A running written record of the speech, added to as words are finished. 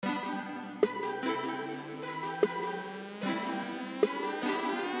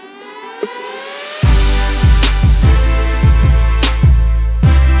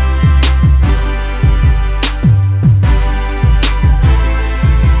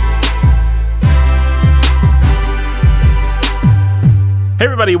Hey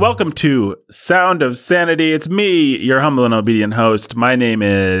everybody, welcome to Sound of Sanity. It's me, your humble and obedient host. My name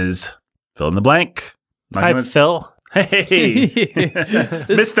is fill in the blank. Hi, Phil. Hey,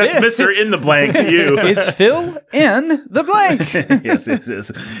 that's Mr. In the Blank to you. It's Phil in the blank. yes.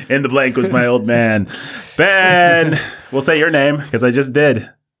 In the Blank was my old man. Ben, we'll say your name because I just did.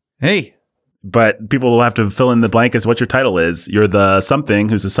 Hey. But people will have to fill in the blank as what your title is. You're the something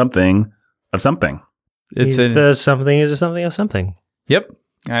who's a something of something. He's the something is a something of something. Yep,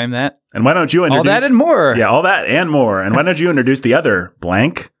 I'm that. And why don't you introduce... all that and more. Yeah, all that and more. And why don't you introduce the other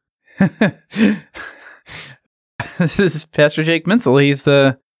blank? This is Pastor Jake Menzel. He's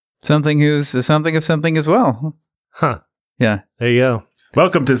the something who's a something of something as well. Huh. Yeah. There you go.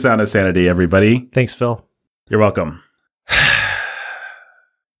 Welcome to Sound of Sanity, everybody. Thanks, Phil. You're welcome.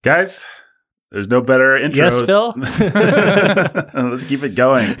 Guys, there's no better intro. Yes, Phil? Let's keep it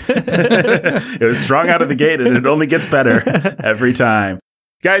going. It was strong out of the gate, and it only gets better every time.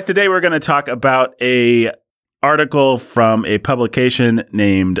 Guys, today we're going to talk about a article from a publication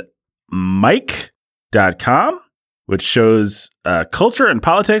named Mic.com, which shows culture and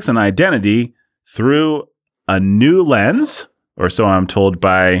politics and identity through a new lens, or so I'm told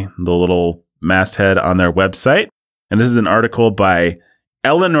by the little masthead on their website. And this is an article by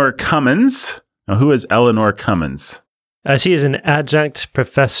Eleanor Cummins. Now, who is Eleanor Cummins? She is an adjunct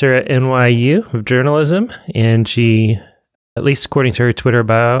professor at NYU of journalism, and she, at least according to her Twitter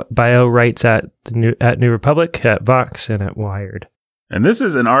bio writes at New Republic, at Vox, and at Wired. And this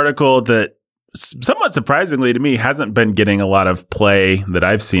is an article that, somewhat surprisingly to me, hasn't been getting a lot of play that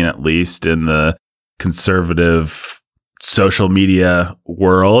I've seen, at least in the conservative social media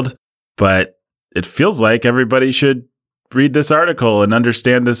world. But it feels like everybody should read this article and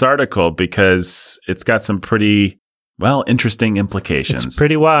understand this article because it's got some pretty, interesting implications. It's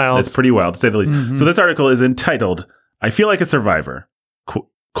pretty wild. It's pretty wild, to say the least. Mm-hmm. So this article is entitled, "I Feel Like a Survivor,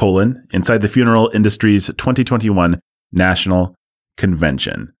 Inside the Funeral Industry's 2021 National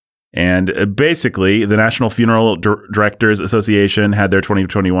Convention." And basically, the National Funeral Directors Association had their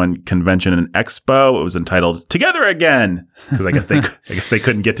 2021 convention and expo. It was entitled "Together Again" because I guess they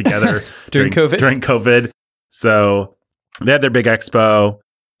couldn't get together During COVID. So they had their big expo,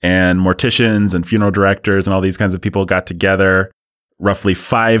 and morticians and funeral directors and all these kinds of people got together. Roughly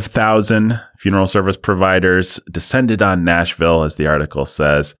 5,000 funeral service providers descended on Nashville, as the article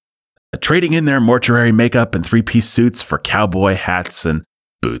says, trading in their mortuary makeup and three-piece suits for cowboy hats and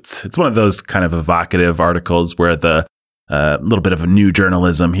boots. It's one of those kind of evocative articles where the little bit of a new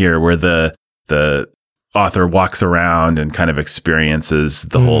journalism here, where the author walks around and kind of experiences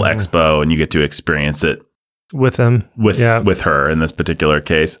the whole expo, and you get to experience it with them, with her in this particular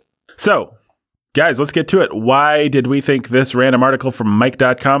case. So, guys, let's get to it. Why did we think this random article from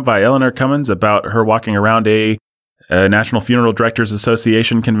Mic.com by Eleanor Cummins about her walking around a National Funeral Directors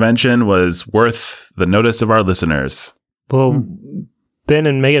Association convention was worth the notice of our listeners? Well, Ben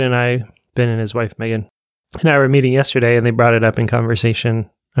and his wife Megan, and I were meeting yesterday, and they brought it up in conversation.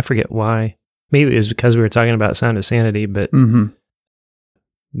 I forget why. Maybe it was because we were talking about Sound of Sanity, but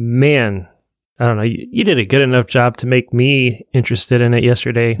man, I don't know. You did a good enough job to make me interested in it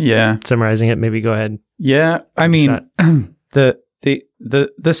yesterday. Yeah. Summarizing it, maybe go ahead. Yeah. I mean, the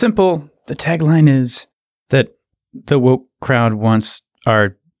tagline is that the woke crowd wants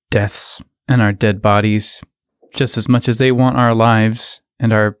our deaths and our dead bodies just as much as they want our lives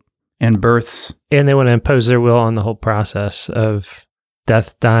and births. And they want to impose their will on the whole process of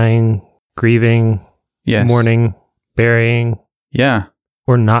death, dying, grieving, mourning, burying. Yeah.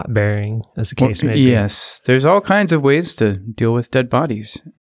 Or not burying, as the case may be. Yes. There's all kinds of ways to deal with dead bodies.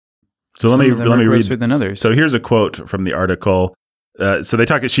 So let me read than others. So here's a quote from the article.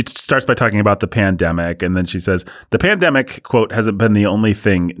 She starts by talking about the pandemic, and then she says, "The pandemic, quote, hasn't been the only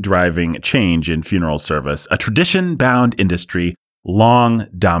thing driving change in funeral service, a tradition-bound industry long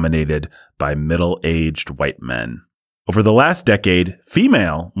dominated by middle-aged white men. Over the last decade,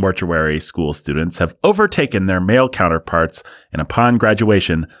 female mortuary school students have overtaken their male counterparts and upon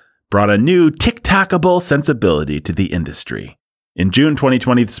graduation brought a new TikTokable sensibility to the industry. In June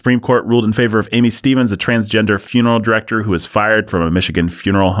 2020, the Supreme Court ruled in favor of Amy Stevens, a transgender funeral director who was fired from a Michigan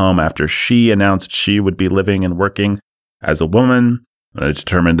funeral home after she announced she would be living and working as a woman. It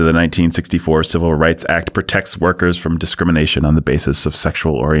determined the 1964 Civil Rights Act protects workers from discrimination on the basis of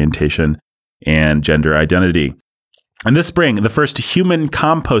sexual orientation and gender identity. And this spring, the first human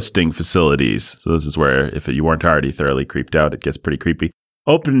composting facilities, so this is where, if you weren't already thoroughly creeped out, it gets pretty creepy,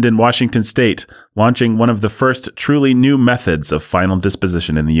 opened in Washington state, launching one of the first truly new methods of final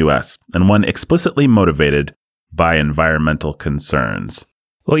disposition in the U.S., and one explicitly motivated by environmental concerns.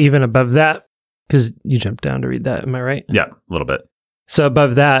 Well, even above that, because you jumped down to read that, am I right? Yeah, a little bit. So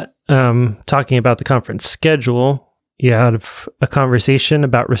above that, talking about the conference schedule, you have a conversation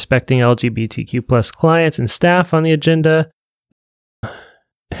about respecting LGBTQ plus clients and staff on the agenda.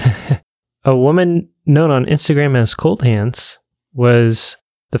 A woman known on Instagram as Cold Hands was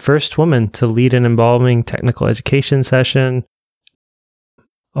the first woman to lead an embalming technical education session.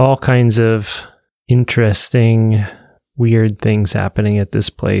 All kinds of interesting, weird things happening at this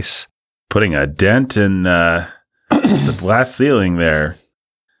place. Putting a dent in the glass ceiling there.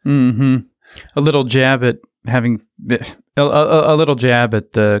 Mm-hmm. A little jab at a little jab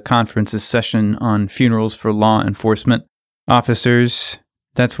at the conference's session on funerals for law enforcement officers.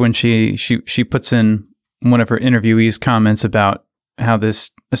 That's when she puts in one of her interviewees' comments about how this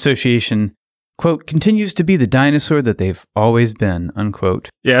association, quote, continues to be the dinosaur that they've always been, unquote.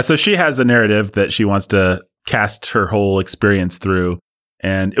 Yeah, so she has a narrative that she wants to cast her whole experience through.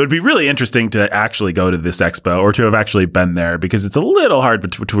 And it would be really interesting to actually go to this expo or to have actually been there, because it's a little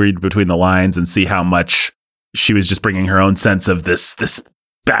hard to read between the lines and see how much she was just bringing her own sense of this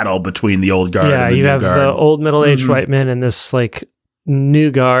battle between the old guard and the new guard. Yeah, you have the old middle-aged white men and this like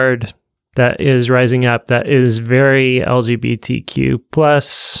new guard that is rising up that is very LGBTQ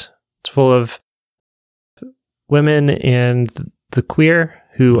plus. It's full of women and the queer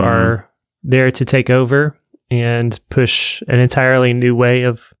who are there to take over and push an entirely new way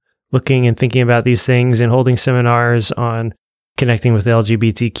of looking and thinking about these things, and holding seminars on connecting with the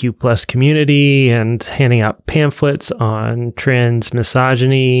LGBTQ plus community and handing out pamphlets on trans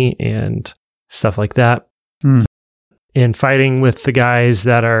misogyny and stuff like that. And fighting with the guys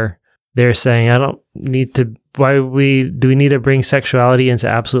that are there saying, do we need to bring sexuality into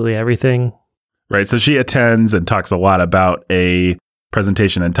absolutely everything? Right. So she attends and talks a lot about a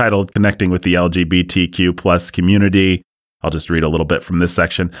presentation entitled Connecting with the LGBTQ plus Community. I'll just read a little bit from this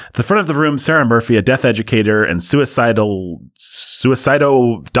section. At the front of the room, Sarah Murphy, a death educator and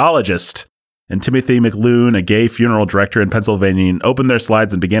suicidologist, and Timothy McLoone, a gay funeral director in Pennsylvania, opened their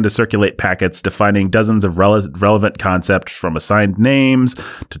slides and began to circulate packets defining dozens of relevant concepts, from assigned names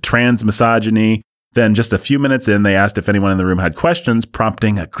to trans misogyny. Then, just a few minutes in, they asked if anyone in the room had questions,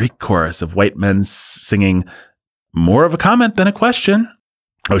 prompting a Greek chorus of white men singing, more of a comment than a question.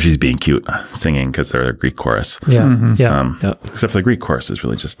 Oh, she's being cute, singing because they're a Greek chorus. Yeah, Except for the Greek chorus is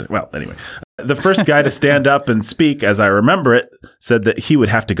really just, well, anyway. The first guy to stand up and speak, as I remember it, said that he would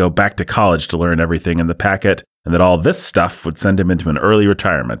have to go back to college to learn everything in the packet, and that all this stuff would send him into an early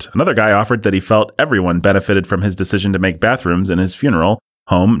retirement. Another guy offered that he felt everyone benefited from his decision to make bathrooms in his funeral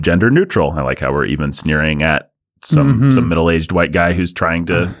home gender neutral. I like how we're even sneering at some middle-aged white guy who's trying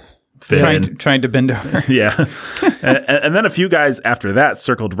to trying to bend over. Yeah. And then a few guys after that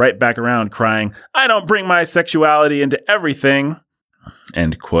circled right back around crying, "I don't bring my sexuality into everything."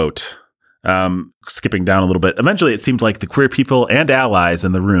 End quote. Skipping down a little bit. Eventually, it seemed like the queer people and allies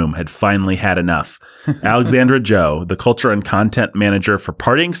in the room had finally had enough. Alexandra Joe, the culture and content manager for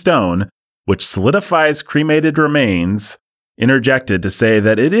Parting Stone, which solidifies cremated remains, interjected to say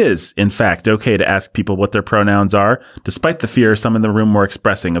that it is, in fact, okay to ask people what their pronouns are, despite the fear some in the room were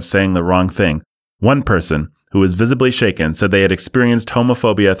expressing of saying the wrong thing. One person, who was visibly shaken, said they had experienced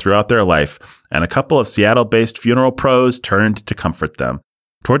homophobia throughout their life, and a couple of Seattle-based funeral pros turned to comfort them.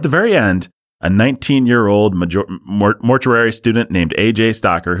 Toward the very end, a 19-year-old mortuary student named A.J.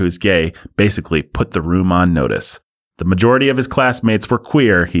 Stocker, who's gay, basically put the room on notice. The majority of his classmates were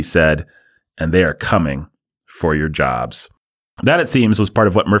queer, he said, and they are coming for your jobs. That, it seems, was part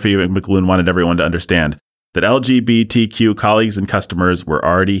of what Murphy and McLoone wanted everyone to understand, that LGBTQ colleagues and customers were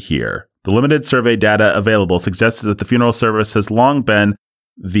already here. The limited survey data available suggested that the funeral service has long been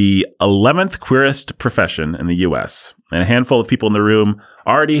the 11th queerest profession in the U.S., and a handful of people in the room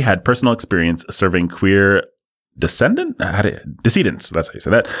already had personal experience serving queer decedents. That's how you say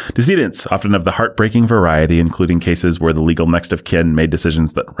that. Decedents, often of the heartbreaking variety, including cases where the legal next of kin made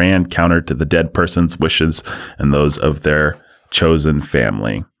decisions that ran counter to the dead person's wishes and those of their chosen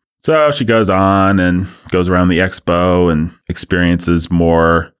family. So she goes on and goes around the expo and experiences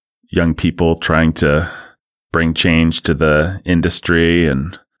more young people trying to bring change to the industry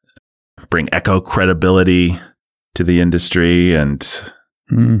and bring echo credibility to the industry. And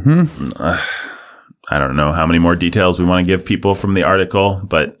I don't know how many more details we want to give people from the article,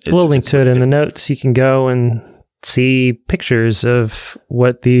 but we'll link to it in the notes. You can go and see pictures of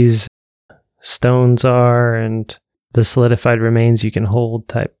what these stones are and the solidified remains you can hold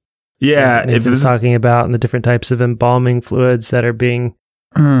type. Yeah. If it's talking about, and the different types of embalming fluids that are being,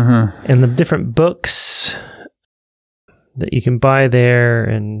 and the different books that you can buy there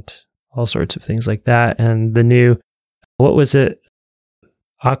and all sorts of things like that. And the new, what was it?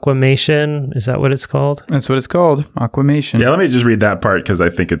 Aquamation. Is that what it's called? That's what it's called, Aquamation. Yeah, let me just read that part because I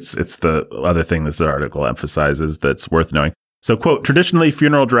think it's the other thing this article emphasizes that's worth knowing. So, quote, traditionally,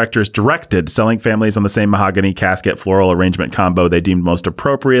 funeral directors directed selling families on the same mahogany casket floral arrangement combo they deemed most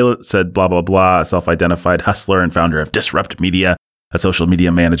appropriate, said blah, blah, blah, a self-identified hustler and founder of Disrupt Media, a social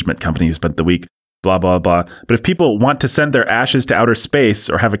media management company who spent the week, blah, blah, blah. But if people want to send their ashes to outer space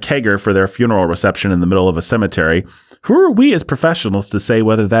or have a kegger for their funeral reception in the middle of a cemetery, who are we as professionals to say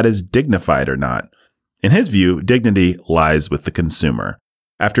whether that is dignified or not? In his view, dignity lies with the consumer.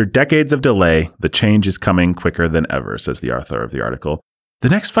 After decades of delay, the change is coming quicker than ever, says the author of the article. The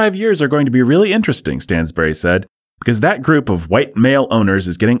next 5 years are going to be really interesting, Stansberry said, because that group of white male owners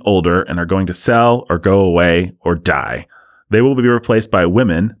is getting older and are going to sell or go away or die. They will be replaced by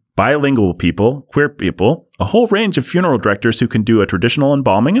women, bilingual people, queer people, a whole range of funeral directors who can do a traditional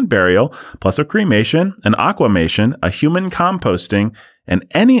embalming and burial, plus a cremation, an aquamation, a human composting, and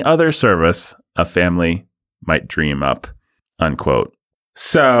any other service a family might dream up, unquote.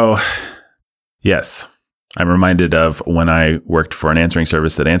 So, yes, I'm reminded of when I worked for an answering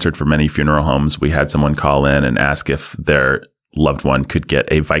service that answered for many funeral homes. We had someone call in and ask if their loved one could get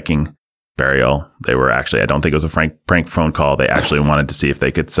a Viking burial. They were actually, I don't think it was a prank phone call. They actually wanted to see if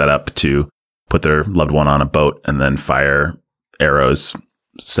they could set up to put their loved one on a boat and then fire arrows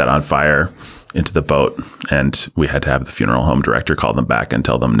set on fire into the boat. And we had to have the funeral home director call them back and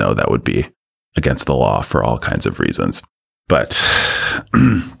tell them, no, that would be against the law for all kinds of reasons. But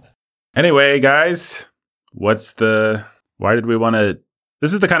anyway, guys, why did we want to,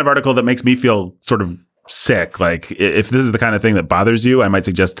 this is the kind of article that makes me feel sort of sick. Like if this is the kind of thing that bothers you, I might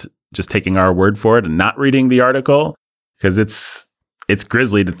suggest just taking our word for it and not reading the article, because it's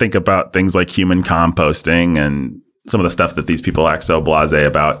grisly to think about things like human composting and some of the stuff that these people act so blasé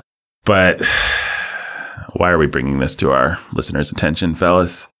about. But why are we bringing this to our listeners' attention,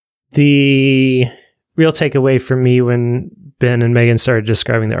 fellas? The real takeaway for me when Ben and Megan started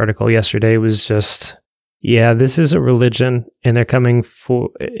describing the article yesterday was just, yeah, this is a religion, and they're coming for,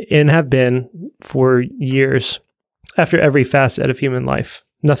 and have been for years, after every facet of human life.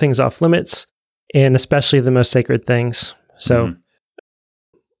 Nothing's off limits, and especially the most sacred things. So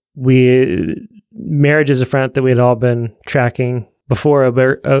marriage is a front that we had all been tracking before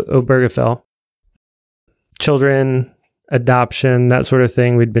Obergefell. Children, adoption, that sort of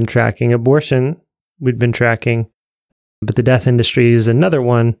thing, we'd been tracking. Abortion, we'd been tracking. But the death industry is another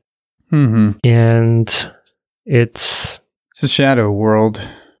one. Mm-hmm. And it's a shadow world.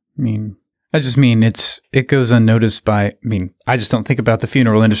 I just mean it goes unnoticed by, I just don't think about the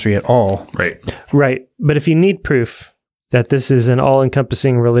funeral industry at all. Right. But if you need proof that this is an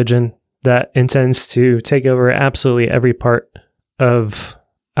all-encompassing religion that intends to take over absolutely every part of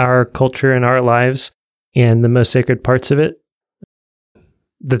our culture and our lives and the most sacred parts of it,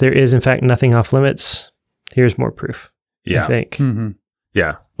 that there is, in fact, nothing off limits, here's more proof. Yeah. I think. Mm-hmm.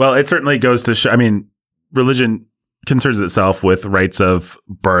 Yeah. Well, it certainly goes to show, religion concerns itself with rights of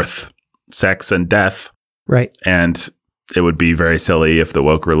birth, sex, and death. Right. And it would be very silly if the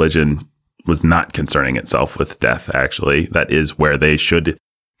woke religion was not concerning itself with death, actually. That is where they should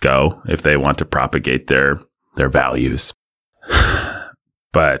go if they want to propagate their values.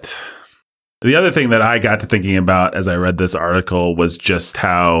 But the other thing that I got to thinking about as I read this article was just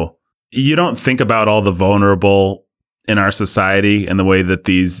how you don't think about all the vulnerable in our society and the way that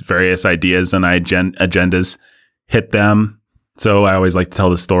these various ideas and agendas hit them. So I always like to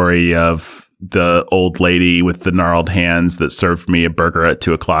tell the story of the old lady with the gnarled hands that served me a burger at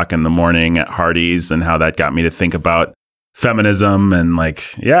 2:00 in the morning at Hardee's, and how that got me to think about feminism. And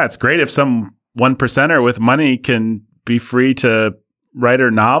it's great if some 1%er with money can be free to write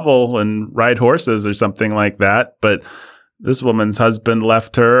her novel and ride horses or something like that. But this woman's husband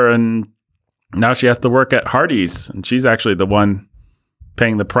left her, and now she has to work at Hardee's, and she's actually the one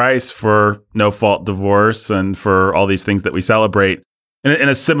paying the price for no-fault divorce and for all these things that we celebrate. In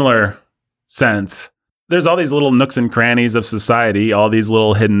a similar sense, there's all these little nooks and crannies of society, all these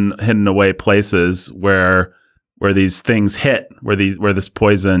little hidden away places where these things hit, where this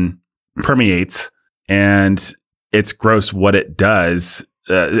poison permeates, and it's gross what it does.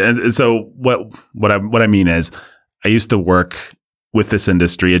 And so what I mean is, I used to work with this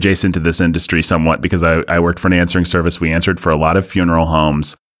industry, adjacent to this industry somewhat, because I worked for an answering service. We answered for a lot of funeral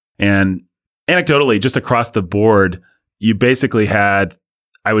homes. And anecdotally, just across the board, you basically had,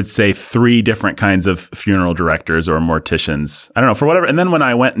 I would say, 3 different kinds of funeral directors or morticians. I don't know, for whatever. And then when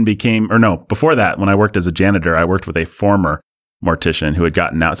I went and before that, when I worked as a janitor, I worked with a former mortician who had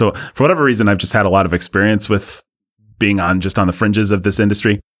gotten out. So for whatever reason, I've just had a lot of experience with being on the fringes of this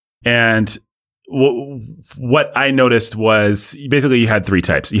industry. And what I noticed was basically you had three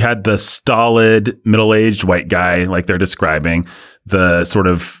types. You had the stolid, middle-aged white guy, like they're describing, the sort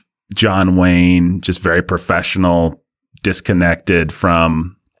of John Wayne, just very professional, disconnected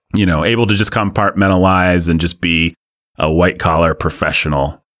from, able to just compartmentalize and just be a white-collar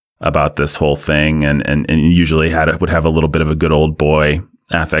professional about this whole thing, and usually would have a little bit of a good old boy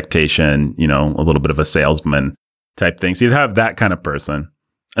affectation, a little bit of a salesman type thing. So you'd have that kind of person.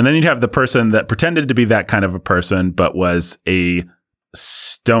 And then you'd have the person that pretended to be that kind of a person, but was a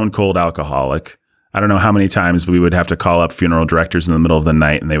stone cold alcoholic. I don't know how many times we would have to call up funeral directors in the middle of the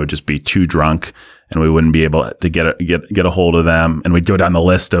night, and they would just be too drunk, and we wouldn't be able to get a hold of them. And we'd go down the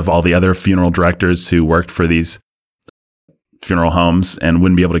list of all the other funeral directors who worked for these funeral homes and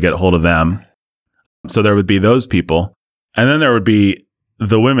wouldn't be able to get a hold of them. So there would be those people. And then there would be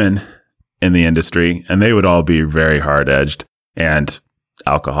the women in the industry, and they would all be very hard-edged and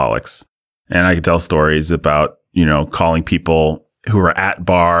alcoholics. And I could tell stories about, calling people who were at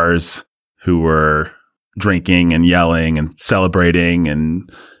bars, who were drinking and yelling and celebrating.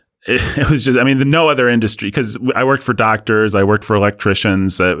 And it was just, no other industry, because I worked for doctors, I worked for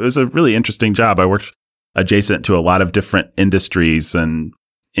electricians. It was a really interesting job. I worked adjacent to a lot of different industries and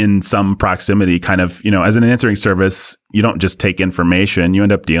in some proximity, kind of, as an answering service, you don't just take information, you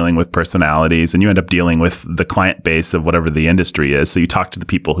end up dealing with personalities, and you end up dealing with the client base of whatever the industry is. So you talk to the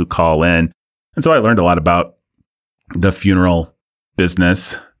people who call in. And so I learned a lot about the funeral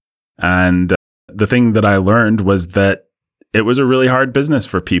business. And the thing that I learned was that it was a really hard business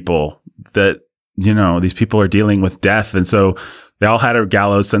for people, that, these people are dealing with death. And so they all had a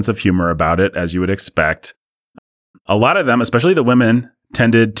gallows sense of humor about it, as you would expect. A lot of them, especially the women,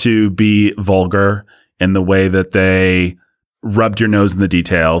 tended to be vulgar in the way that they rubbed your nose in the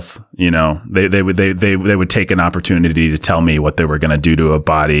details. They would take an opportunity to tell me what they were going to do to a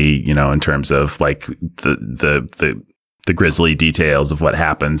body, in terms of like the grisly details of what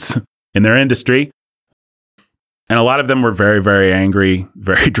happens in their industry. And a lot of them were very, very angry,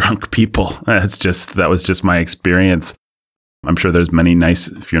 very drunk people. That was just my experience. I'm sure there's many nice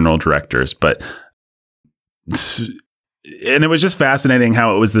funeral directors, but and it was just fascinating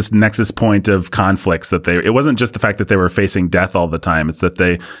how it was this nexus point of conflicts it wasn't just the fact that they were facing death all the time. It's that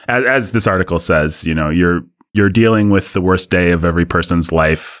they, as this article says, you're dealing with the worst day of every person's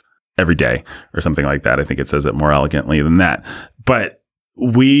life every day, or something like that. I think it says it more elegantly than that. But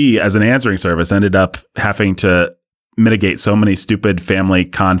we, as an answering service, ended up having to mitigate so many stupid family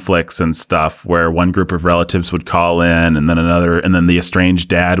conflicts and stuff, where one group of relatives would call in, and then another, and then the estranged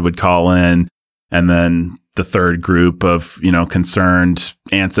dad would call in, and then the third group of, concerned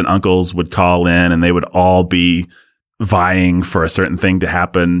aunts and uncles would call in, and they would all be vying for a certain thing to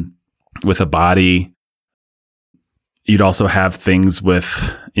happen with a body. You'd also have things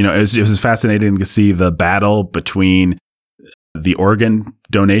with, it was fascinating to see the battle between the organ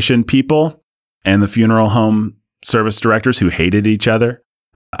donation people and the funeral home service directors who hated each other.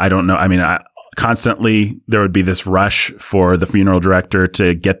 I don't know. Constantly there would be this rush for the funeral director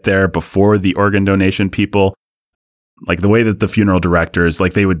to get there before the organ donation people. Like the way that the funeral directors,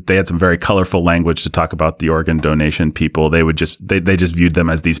 like they had some very colorful language to talk about the organ donation people. They just viewed them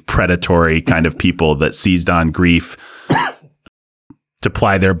as these predatory kind of people that seized on grief to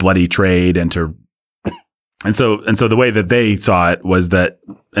ply their bloody trade and so the way that they saw it was that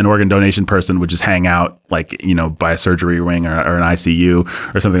an organ donation person would just hang out, like, by a surgery wing or an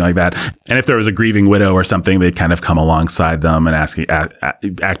ICU or something like that. And if there was a grieving widow or something, they'd kind of come alongside them and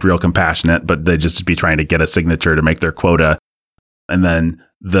act real compassionate, but they'd just be trying to get a signature to make their quota. And then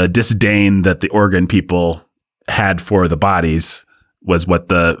the disdain that the organ people had for the bodies was what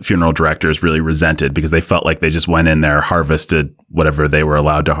the funeral directors really resented, because they felt like they just went in there, harvested whatever they were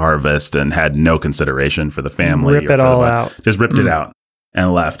allowed to harvest, and had no consideration for the family. Rip it all out. Just ripped it out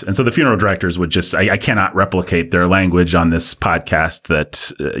and left. And so the funeral directors would just, I cannot replicate their language on this podcast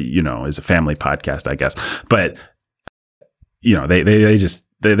that, is a family podcast, I guess. But,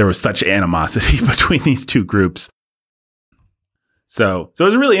 there was such animosity between these two groups. So it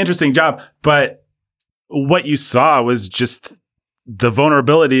was a really interesting job. But what you saw was just the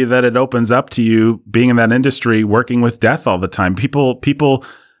vulnerability that it opens up to you being in that industry, working with death all the time. People,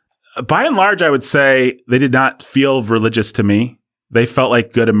 by and large, I would say they did not feel religious to me. They felt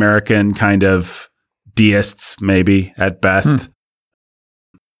like good American kind of deists, maybe at best,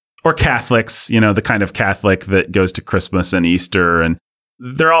 or Catholics, the kind of Catholic that goes to Christmas and Easter, and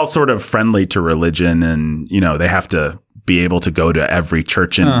they're all sort of friendly to religion, and, they have to be able to go to every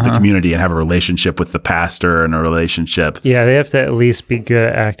church in the community and have a relationship with the pastor and a relationship. Yeah, they have to at least be good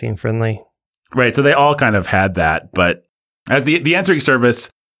at acting friendly. Right. So they all kind of had that. But as the answering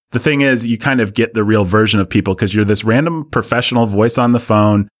service, the thing is, you kind of get the real version of people because you're this random professional voice on the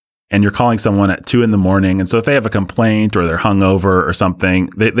phone and you're calling someone at 2 a.m. And so if they have a complaint or they're hungover or something,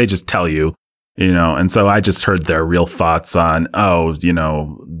 they just tell you, and so I just heard their real thoughts on,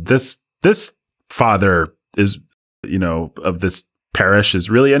 this father is, of this parish is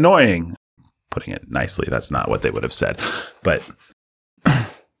really annoying. Putting it nicely, that's not what they would have said. But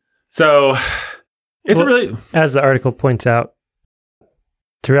so it's really, as the article points out,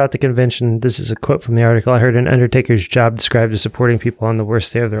 throughout the convention, this is a quote from the article, I heard an undertaker's job described as supporting people on the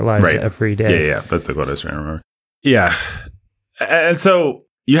worst day of their lives every day. Yeah, that's the quote I was trying to remember. Yeah. And so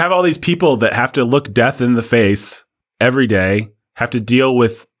you have all these people that have to look death in the face every day, have to deal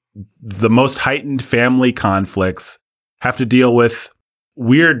with the most heightened family conflicts, have to deal with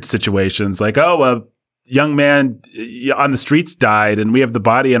weird situations like, a young man on the streets died and we have the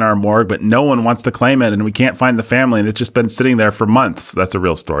body in our morgue, but no one wants to claim it and we can't find the family and it's just been sitting there for months. That's a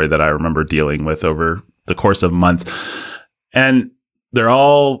real story that I remember dealing with over the course of months. And they're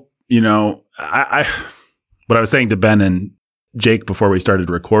all, what I was saying to Ben and Jake before we started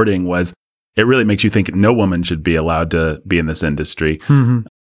recording was it really makes you think no woman should be allowed to be in this industry. Mm-hmm.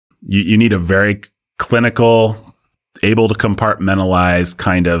 You need a very clinical, able to compartmentalize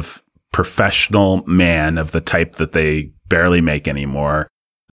kind of professional man of the type that they barely make anymore,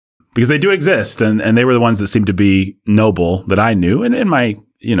 because they do exist. And they were the ones that seemed to be noble that I knew. And in my,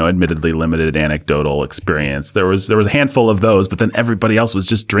 admittedly limited anecdotal experience, there was a handful of those, but then everybody else was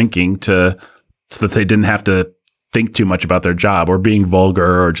just drinking so that they didn't have to think too much about their job or being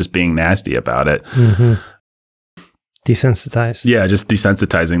vulgar or just being nasty about it. Mm-hmm. Desensitized. Yeah. Just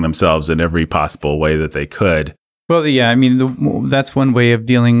desensitizing themselves in every possible way that they could. Well, yeah, I mean, that's one way of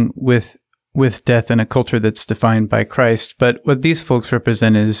dealing with death in a culture that's defined by Christ. But what these folks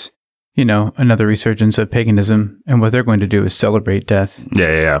represent is, another resurgence of paganism, and what they're going to do is celebrate death.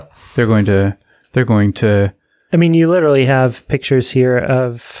 Yeah. They're going to. I mean, you literally have pictures here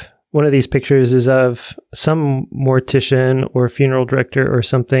of one of these pictures is of some mortician or funeral director or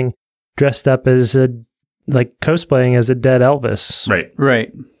something dressed up as cosplaying as a dead Elvis.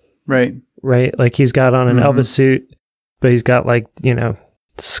 Right? Like he's got on an Elvis suit, but he's got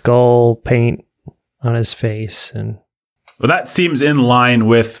skull paint on his face. And well, that seems in line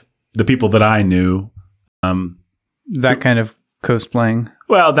with the people that I knew. That kind of cosplaying.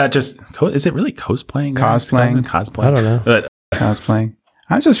 Well, that just, is it really cosplaying? Cosplaying. Cosplay. I don't know. But, cosplaying.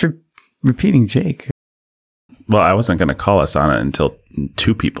 I was just repeating Jake. Well, I wasn't going to call us on it until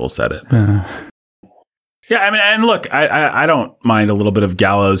 2 people said it. Yeah, I mean, and look, I don't mind a little bit of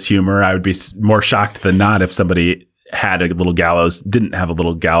gallows humor. I would be more shocked than not if somebody didn't have a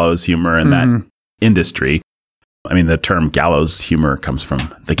little gallows humor in that industry. I mean, the term gallows humor comes from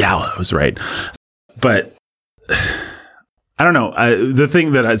the gallows, right? But I don't know. The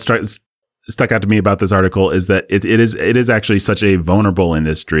thing that stuck out to me about this article is that it is actually such a vulnerable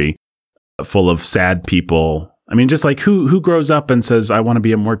industry full of sad people. I mean, just like who grows up and says, I want to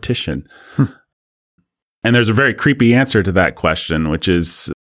be a mortician? And there's a very creepy answer to that question, which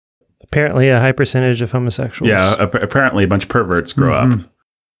is apparently a high percentage of homosexuals. Yeah, apparently a bunch of perverts grow up,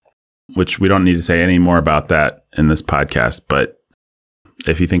 which we don't need to say any more about that in this podcast. But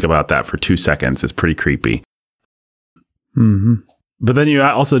if you think about that for 2 seconds, it's pretty creepy. Mm-hmm. But then you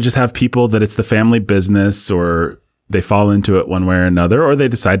also just have people that it's the family business, or they fall into it one way or another, or they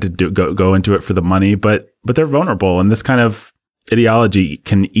decide to go into it for the money, but they're vulnerable. And this kind of ideology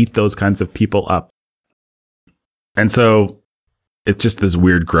can eat those kinds of people up. And so it's just this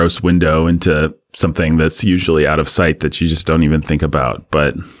weird, gross window into something that's usually out of sight that you just don't even think about.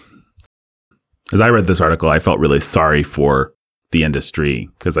 But as I read this article, I felt really sorry for the industry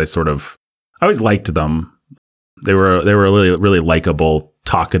because I always liked them. They were a really, really likable,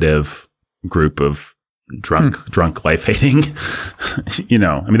 talkative group of drunk, life-hating,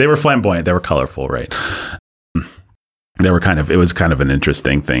 I mean, they were flamboyant, they were colorful, right? It was kind of an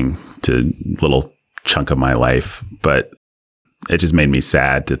interesting thing to little chunk of my life, but it just made me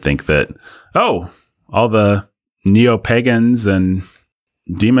sad to think that, all the neo-pagans and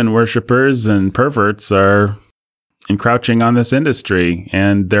demon worshippers and perverts are encroaching on this industry,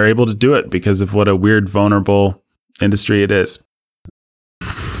 and they're able to do it because of what a weird, vulnerable industry it is.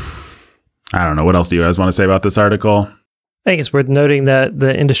 I don't know. What else do you guys want to say about this article? I think it's worth noting that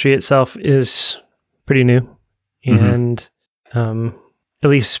the industry itself is pretty new, and at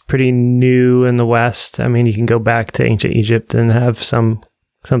least pretty new in the West. I mean, you can go back to ancient Egypt and have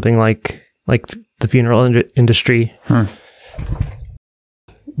something like the funeral industry.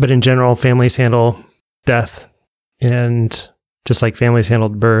 But in general, families handle death, and just like families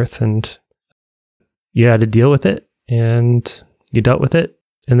handled birth, and you had to deal with it, and you dealt with it,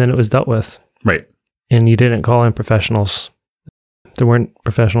 and then it was dealt with. Right. And you didn't call in professionals. There weren't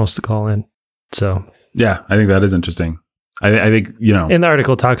professionals to call in. So Yeah, I think that is interesting. I think, and the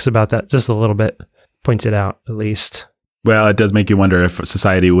article talks about that just a little bit, points it out at least. Well, it does make you wonder if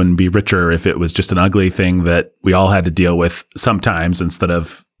society wouldn't be richer if it was just an ugly thing that we all had to deal with sometimes instead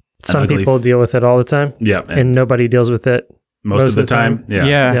of some people deal with it all the time. Yeah. And nobody deals with it most of the time. Yeah.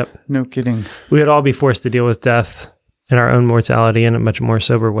 Yep. No kidding. We would all be forced to deal with death and our own mortality in a much more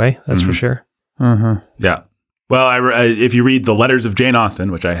sober way. That's for sure. Yeah. Well, if you read the letters of Jane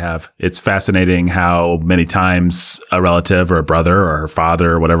Austen, which I have, it's fascinating how many times a relative or a brother or her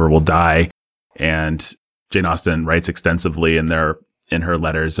father or whatever will die. And Jane Austen writes extensively in her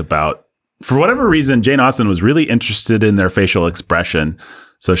letters about, for whatever reason, Jane Austen was really interested in their facial expression.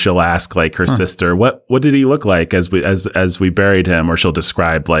 So she'll ask like her sister, what did he look like as we buried him? Or she'll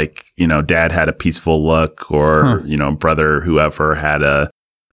describe like, dad had a peaceful look, or, brother, whoever had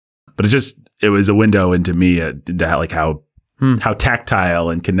but it was a window into me, into how tactile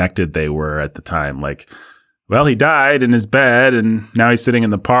and connected they were at the time. Like, well, he died in his bed and now he's sitting in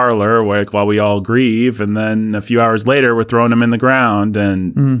the parlor while we all grieve. And then a few hours later, we're throwing him in the ground.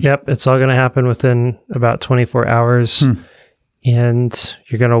 And Yep, it's all going to happen within about 24 hours. And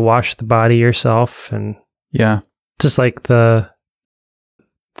you're going to wash the body yourself. And just like think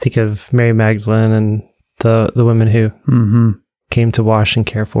of Mary Magdalene and the women who came to wash and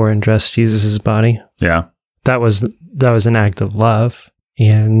care for and dress Jesus's body. Yeah. That was an act of love.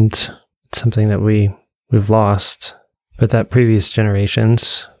 And it's something that we've lost, but that previous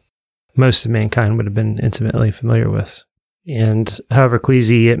generations, most of mankind would have been intimately familiar with. And however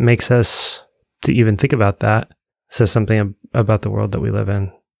queasy it makes us to even think about that, says something about the world that we live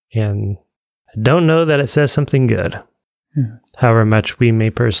in. And I don't know that it says something good, however much we may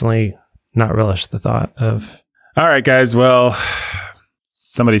personally not relish the thought of. All right, guys. Well,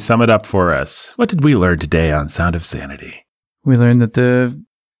 somebody sum it up for us. What did we learn today on Sound of Sanity? We learned that the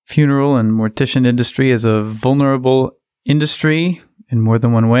funeral and mortician industry is a vulnerable industry in more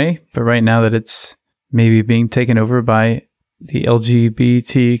than one way, but right now that it's maybe being taken over by the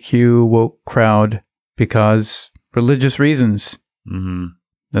LGBTQ woke crowd because religious reasons.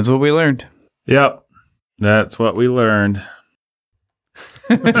 That's what we learned. Yep. That's what we learned.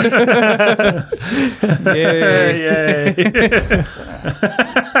 Yay.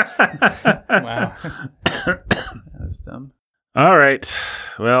 Wow. That was dumb. All right.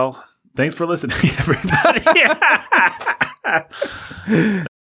 Well, thanks for listening, everybody.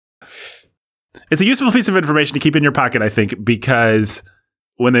 It's a useful piece of information to keep in your pocket, I think, because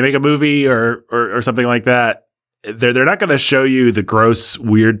when they make a movie or something like that, they're not going to show you the gross,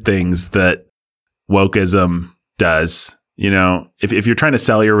 weird things that wokeism does. If you're trying to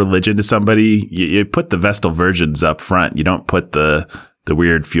sell your religion to somebody, you put the Vestal Virgins up front. You don't put the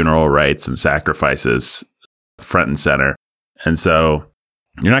weird funeral rites and sacrifices front and center. And so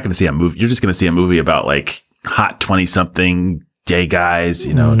you're not going to see a movie. You're just going to see a movie about like hot 20-something gay guys,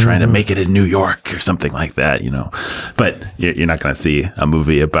 trying to make it in New York or something like that, But you're not going to see a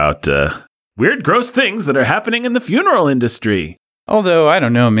movie about weird, gross things that are happening in the funeral industry. Although, I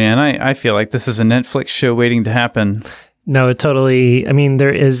don't know, man. I feel like this is a Netflix show waiting to happen. No, it totally. I mean,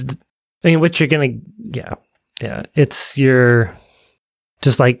 what you're going to, yeah. It's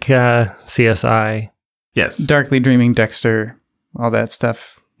just like CSI. Yes. Darkly Dreaming Dexter, all that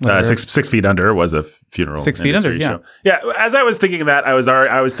stuff. 6 Feet Under was a funeral. 6 Feet Under, yeah. Show. Yeah, as I was thinking of that, I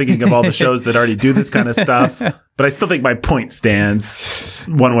was thinking of all the shows that already do this kind of stuff, but I still think my point stands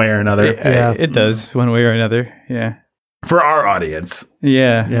one way or another. It does, one way or another, yeah. For our audience.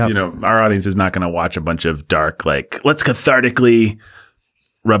 Yeah. Our audience is not going to watch a bunch of dark, like, let's cathartically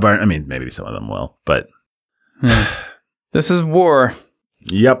rub our... I mean, maybe some of them will, but... This is war.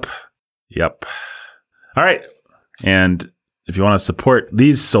 Yep. All right. And if you want to support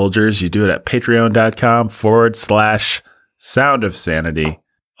these soldiers, you do it at patreon.com/Sound of Sanity.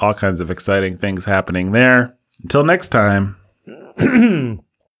 All kinds of exciting things happening there. Until next time.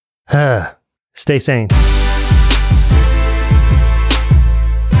 Stay sane.